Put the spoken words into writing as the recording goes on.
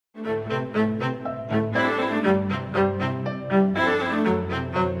Sir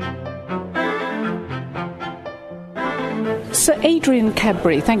Adrian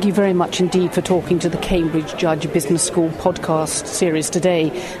Cadbury, thank you very much indeed for talking to the Cambridge Judge Business School podcast series today.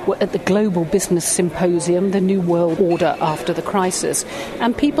 We're at the Global Business Symposium, the New World Order After the Crisis,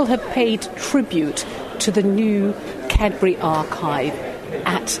 and people have paid tribute to the new Cadbury Archive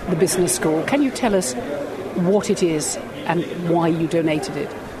at the business school. Can you tell us what it is and why you donated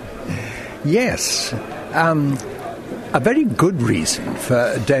it? Yes, a very good reason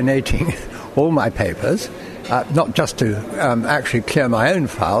for donating all my papers. Not just to actually clear my own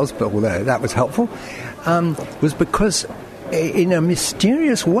files, but although that was helpful, was because in a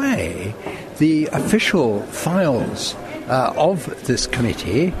mysterious way the official files of this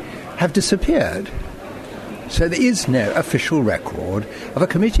committee have disappeared. So there is no official record of a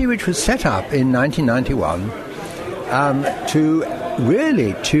committee which was set up in 1991 to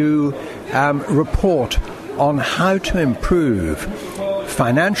report on how to improve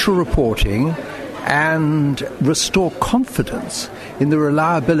financial reporting and restore confidence in the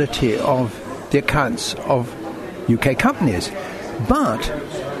reliability of the accounts of UK companies. But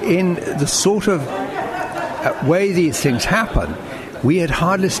in the sort of way these things happen, we had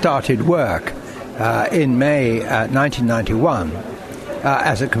hardly started work in May 1991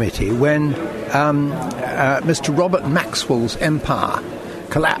 as a committee when Mr. Robert Maxwell's empire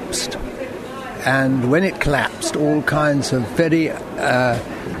collapsed. And when it collapsed, all kinds of very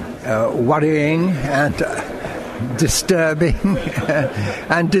worrying and disturbing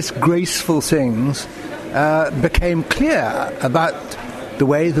and disgraceful things became clear about the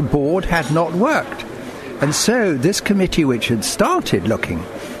way the board had not worked. And so this committee, which had started looking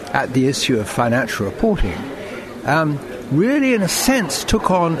at the issue of financial reporting, really in a sense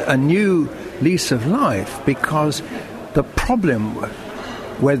took on a new lease of life, because the problem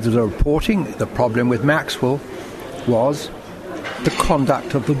with the reporting, the problem with Maxwell was the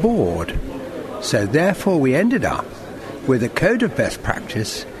conduct of the board. So therefore we ended up with a code of best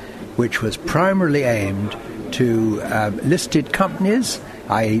practice which was primarily aimed to listed companies,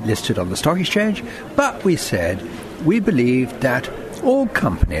 i.e. listed on the stock exchange, but we said we believed that all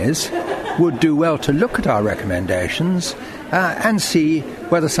companies would do well to look at our recommendations and see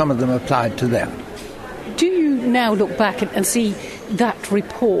whether some of them applied to them. Do you now look back and see that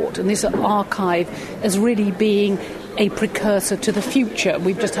report and this archive as really being a precursor to the future?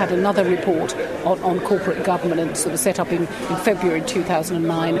 We've just had another report on corporate governance that was set up in February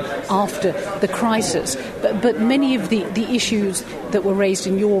 2009 after the crisis. But many of the issues that were raised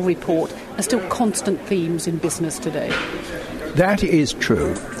in your report are still constant themes in business today. That is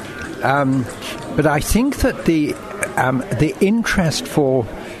true. But I think that the interest for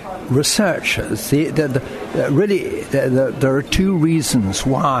researchers, there are two reasons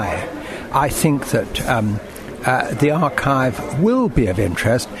why I think that the archive will be of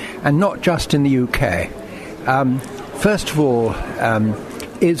interest, and not just in the UK. First of all,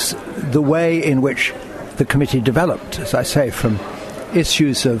 is the way in which the committee developed, as I say, from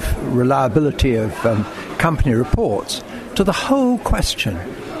issues of reliability of company reports to the whole question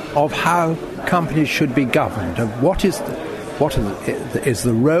of how companies should be governed, of what is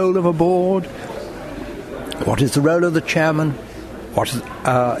the role of a board, what is the role of the chairman, what is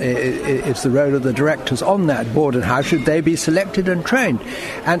the role of the directors on that board, and how should they be selected and trained.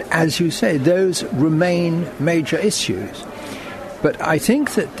 And as you say, those remain major issues. But I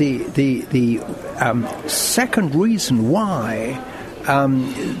think that the second reason why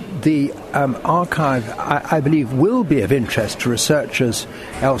the archive, I believe, will be of interest to researchers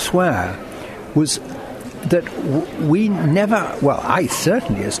elsewhere was that we never, well, I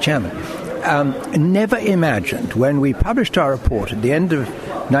certainly as chairman, never imagined when we published our report at the end of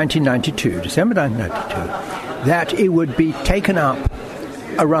 1992, December 1992, that it would be taken up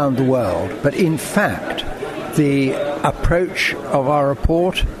around the world. But in fact, the approach of our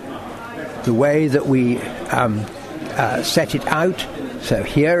report, the way that we set it out, so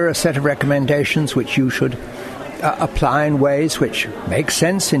here are a set of recommendations which you should apply in ways which make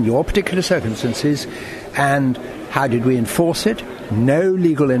sense in your particular circumstances. And how did we enforce it? No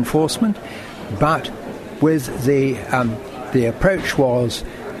legal enforcement, but with the approach was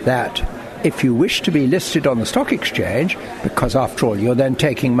that if you wish to be listed on the stock exchange, because after all you're then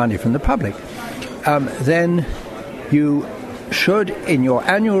taking money from the public, then you should, in your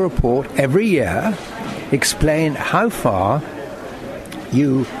annual report every year, explain how far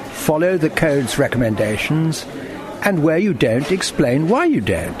you follow the code's recommendations, and where you don't, explain why you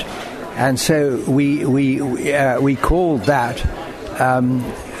don't. And so we called that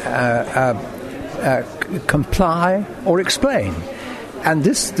comply or explain. And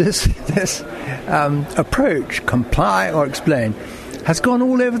this approach, comply or explain, has gone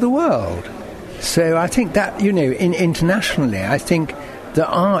all over the world. So I think that, internationally, I think there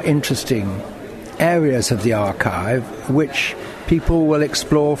are interesting areas of the archive which people will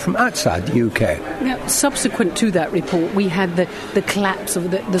explore from outside the UK. Now, subsequent to that report, we had the collapse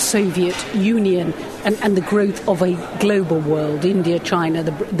of the Soviet Union and the growth of a global world, India, China,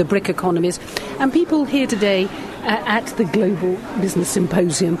 the BRIC economies. And people here today at the Global Business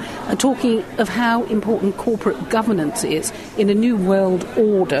Symposium are talking of how important corporate governance is in a new world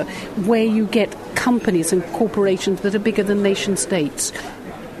order where you get companies and corporations that are bigger than nation states.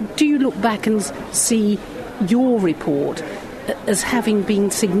 Do you look back and see your report as having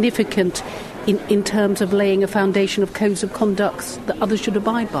been significant in terms of laying a foundation of codes of conduct that others should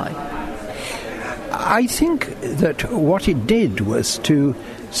abide by? I think that what it did was to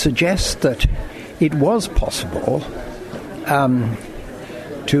suggest that it was possible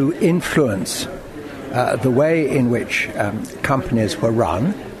to influence the way in which companies were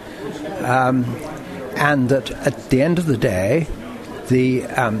run, and that at the end of the day,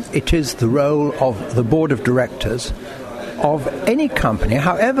 it is the role of the board of directors of any company,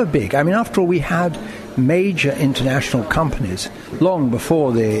 however big. I mean, after all, we had major international companies long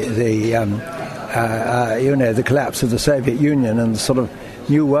before the collapse of the Soviet Union and the sort of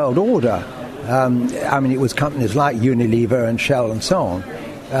New World Order. It was companies like Unilever and Shell and so on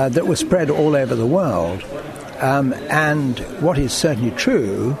that were spread all over the world. And what is certainly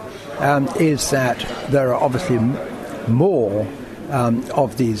true is that there are obviously more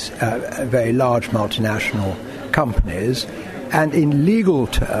of these very large multinational companies, and in legal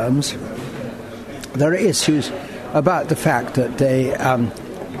terms there are issues about the fact that they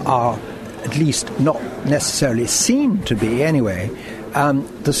are at least not necessarily seen to be anyway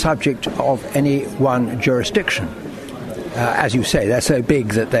the subject of any one jurisdiction. As you say, they're so big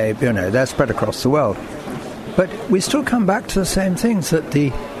that they're spread across the world. But we still come back to the same things, that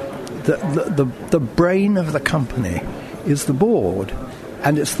the brain of the company is the board,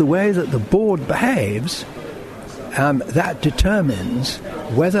 and it's the way that the board behaves that determines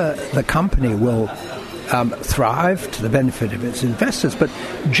whether the company will thrive to the benefit of its investors, but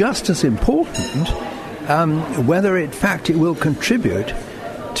just as important, whether in fact it will contribute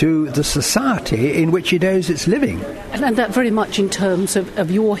to the society in which it owes its living. And that very much in terms of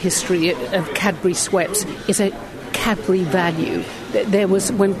your history of Cadbury Schweppes is a Cadbury value. There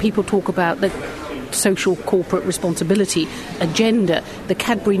was, when people talk about the social corporate responsibility agenda, the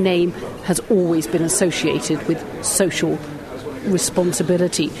Cadbury name has always been associated with social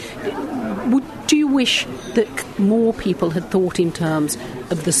responsibility. Do you wish that more people had thought in terms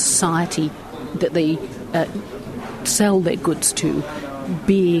of the society that they sell their goods to,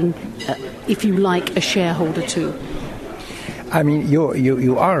 being, if you like, a shareholder too? I mean,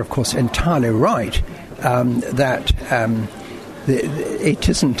 you are, of course, entirely right that it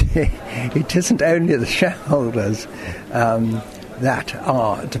isn't only the shareholders that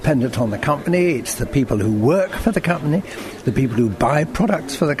are dependent on the company. It's the people who work for the company, the people who buy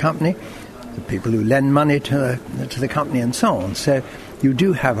products for the company, the people who lend money to the company, and so on. So you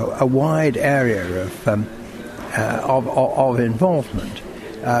do have a wide area of involvement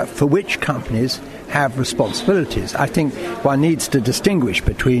for which companies have responsibilities. I think one needs to distinguish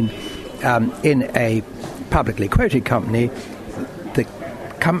between, in a publicly quoted company, the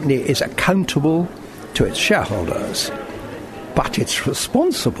company is accountable to its shareholders, but it's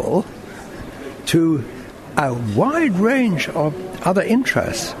responsible to a wide range of other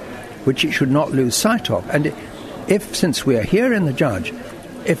interests which it should not lose sight of. And since we are here in the Judge,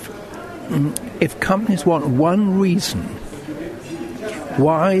 if companies want one reason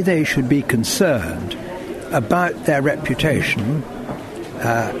why they should be concerned about their reputation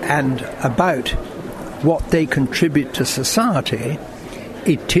and about what they contribute to society,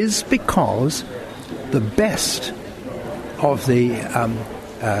 it is because the best of the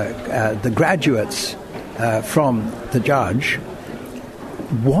graduates from the Judge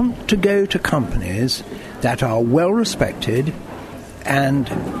want to go to companies that are well respected and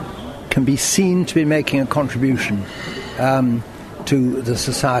can be seen to be making a contribution to the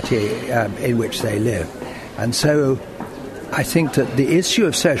society in which they live. And so I think that the issue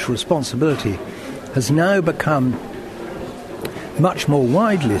of social responsibility has now become much more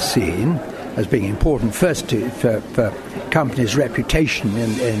widely seen as being important, first for companies' reputation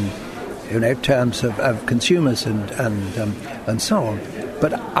in terms of consumers and so on,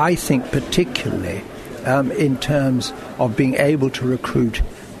 but I think particularly in terms of being able to recruit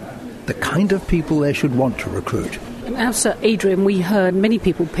the kind of people they should want to recruit. Now, Sir Adrian, we heard many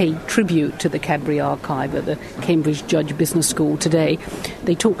people pay tribute to the Cadbury Archive at the Cambridge Judge Business School today.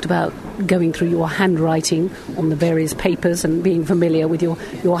 They talked about going through your handwriting on the various papers and being familiar with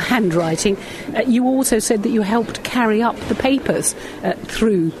your handwriting. You also said that you helped carry up the papers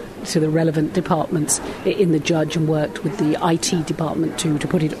through to the relevant departments in the Judge and worked with the IT department too to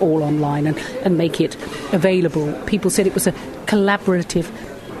put it all online and make it available. People said it was a collaborative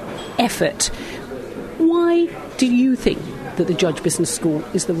effort. Why do you think that the Judge Business School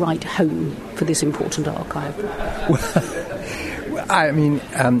is the right home for this important archive? Well, I mean,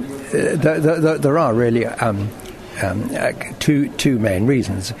 there are really two main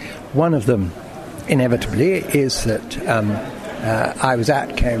reasons. One of them, inevitably, is that I was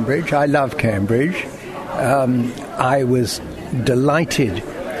at Cambridge. I love Cambridge. I was delighted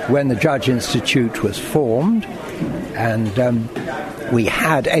when the Judge Institute was formed, and we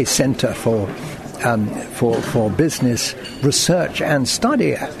had a centre for business research and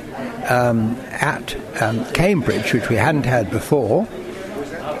study at Cambridge, which we hadn't had before.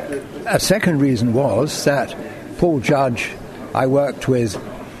 A second reason was that Paul Judge, I worked with,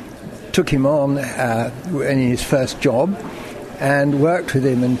 took him on in his first job and worked with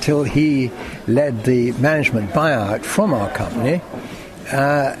him until he led the management buyout from our company,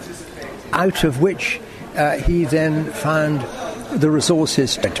 out of which he then found the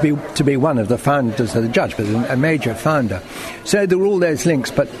resources to be one of the founders of the Judge, but a major founder. So there were all those links,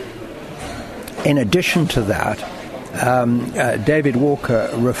 but in addition to that, David Walker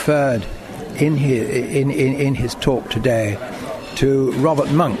referred in his talk today to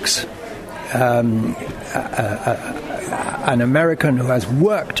Robert Monk's, an American who has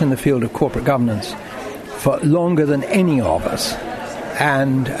worked in the field of corporate governance for longer than any of us.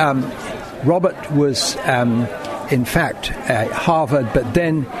 And Robert was, in fact, at Harvard, but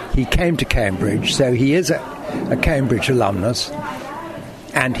then he came to Cambridge, so he is a Cambridge alumnus,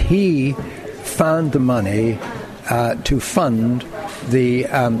 and he found the money to fund the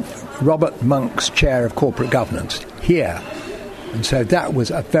Robert Monk's Chair of Corporate Governance here. And so that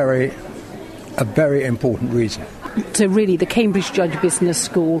was a very important reason. So really the Cambridge Judge Business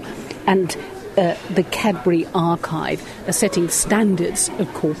School and the Cadbury Archive are setting standards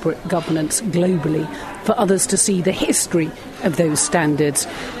of corporate governance globally for others to see the history of those standards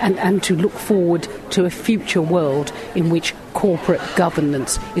and to look forward to a future world in which corporate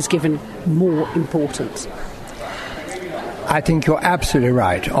governance is given more importance. I think you're absolutely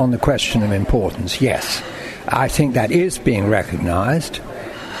right on the question of importance, yes. I think that is being recognised.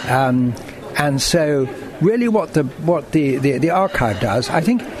 And so really what the archive does, I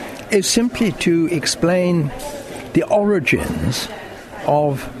think, is simply to explain the origins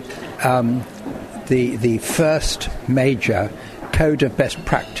of the first major code of best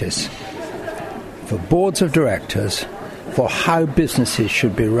practice for boards of directors for how businesses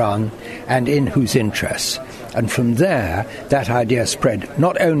should be run and in whose interests. And from there, that idea spread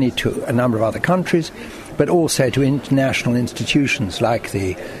not only to a number of other countries, but also to international institutions like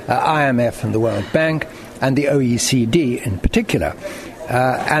the IMF and the World Bank and the OECD in particular.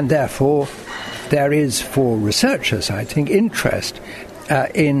 And therefore, there is for researchers, I think, interest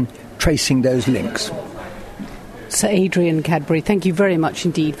in tracing those links. Sir Adrian Cadbury, thank you very much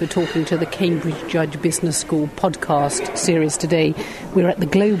indeed for talking to the Cambridge Judge Business School podcast series today. We're at the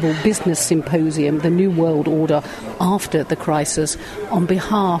Global Business Symposium, the New World Order After the Crisis. On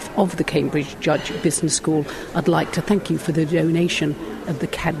behalf of the Cambridge Judge Business School, I'd like to thank you for the donation of the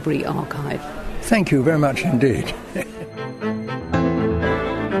Cadbury Archive. Thank you very much indeed.